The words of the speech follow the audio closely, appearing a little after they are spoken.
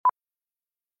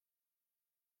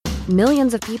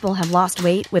Millions of people have lost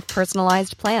weight with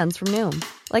personalized plans from Noom.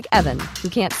 Like Evan, who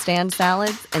can't stand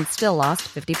salads and still lost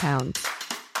 50 pounds.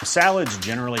 Salads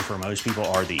generally for most people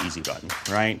are the easy button,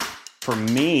 right? For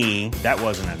me, that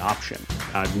wasn't an option.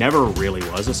 I never really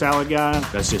was a salad guy.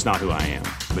 That's just not who I am.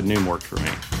 But Noom worked for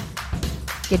me.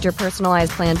 Get your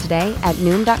personalized plan today at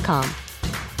Noom.com.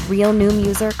 Real Noom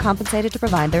user compensated to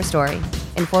provide their story.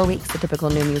 In 4 weeks, the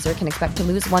typical Noom user can expect to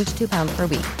lose 1 to 2 pounds per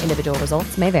week. Individual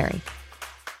results may vary.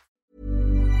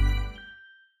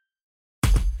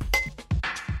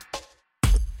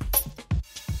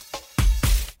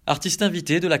 Artiste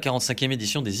invitée de la 45e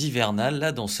édition des Hivernales,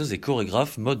 la danseuse et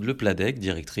chorégraphe Maude Le Pladec,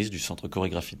 directrice du Centre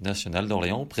chorégraphique national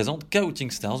d'Orléans, présente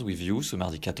Counting Stars with You ce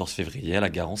mardi 14 février à la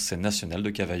Garance Scène nationale de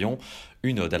Cavaillon,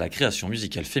 une ode à la création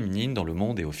musicale féminine dans le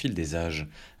monde et au fil des âges.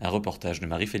 Un reportage de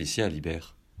Marie-Félicia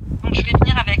Alibert. Donc je vais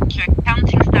venir avec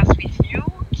Counting Stars with You,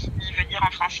 qui veut dire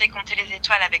en français compter les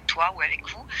étoiles avec toi ou avec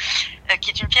vous, qui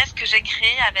est une pièce que j'ai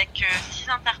créée avec 6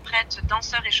 interprètes,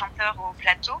 danseurs et chanteurs au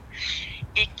plateau,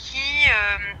 et qui,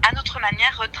 à notre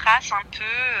manière, retrace un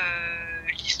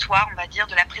peu l'histoire, on va dire,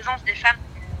 de la présence des femmes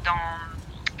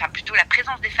la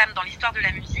présence des femmes dans l'histoire de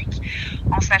la musique,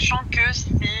 en sachant que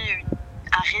c'est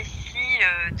un récit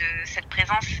de cette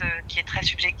présence qui est très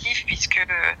subjectif, puisque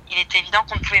il est évident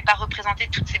qu'on ne pouvait pas représenter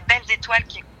toutes ces belles étoiles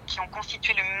qui ont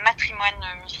constitué le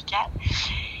matrimoine musical.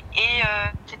 Et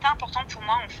c'était important pour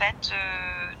moi en fait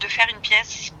de faire une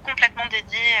pièce complètement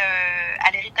dédiée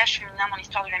à l'héritage féminin dans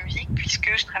l'histoire de la musique,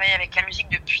 puisque je travaille avec la musique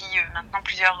depuis maintenant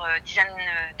plusieurs dizaines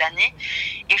d'années,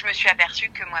 et je me suis aperçue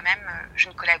que moi-même je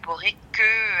ne collaborais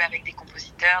que avec des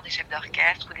compositeurs, des chefs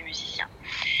d'orchestre ou des musiciens.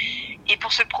 Et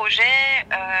pour ce projet,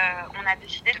 on a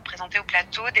décidé de présenter au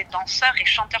plateau des danseurs et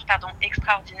chanteurs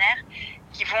extraordinaires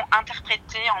qui vont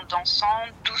interpréter en dansant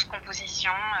 12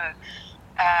 compositions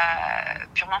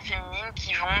purement féminines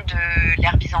qui vont de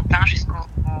l'ère byzantin jusqu'aux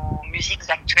musiques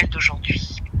actuelles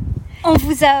d'aujourd'hui. On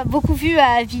vous a beaucoup vu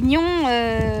à Avignon,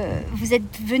 vous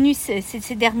êtes venu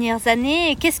ces dernières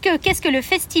années. Qu'est-ce que le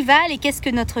festival et qu'est-ce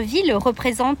que notre ville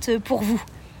représente pour vous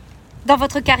dans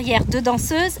votre carrière de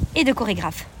danseuse et de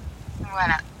chorégraphe?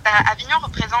 Voilà, Avignon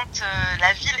représente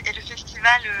la ville et le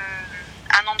festival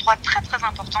un endroit très très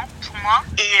important pour moi,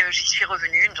 et j'y suis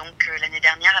revenue donc l'année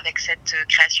dernière avec cette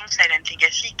création Silent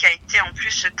Legacy qui a été en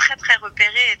plus très très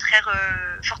repérée et très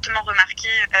fortement remarquée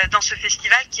dans ce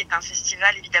festival, qui est un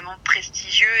festival évidemment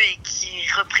prestigieux et qui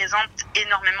représente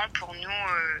énormément pour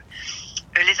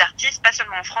nous les artistes, pas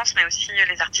seulement en France mais aussi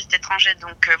les artistes étrangers.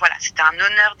 Donc voilà, c'était un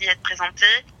honneur d'y être présenté,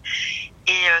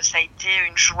 et ça a été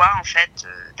une joie en fait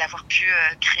d'avoir pu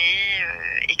créer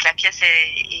et que la pièce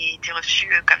ait été reçue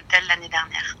comme telle l'année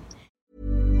dernière.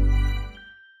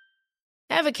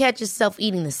 Ever catch yourself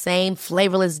eating the same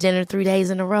flavorless dinner 3 days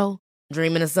in a row?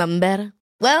 Dreaming of something better?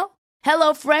 Well,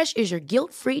 HelloFresh is your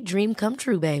guilt-free dream come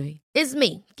true, baby. It's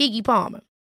me, Keke Palmer.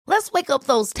 Let's wake up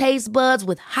those taste buds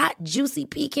with hot, juicy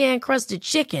pecan-crusted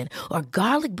chicken or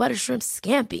garlic butter shrimp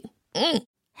scampi.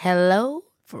 Hello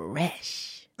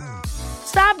Fresh.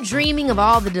 Stop dreaming of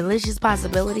all the delicious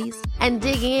possibilities and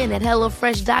dig in at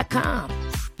HelloFresh.com.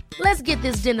 Let's get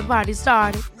this dinner party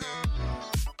started.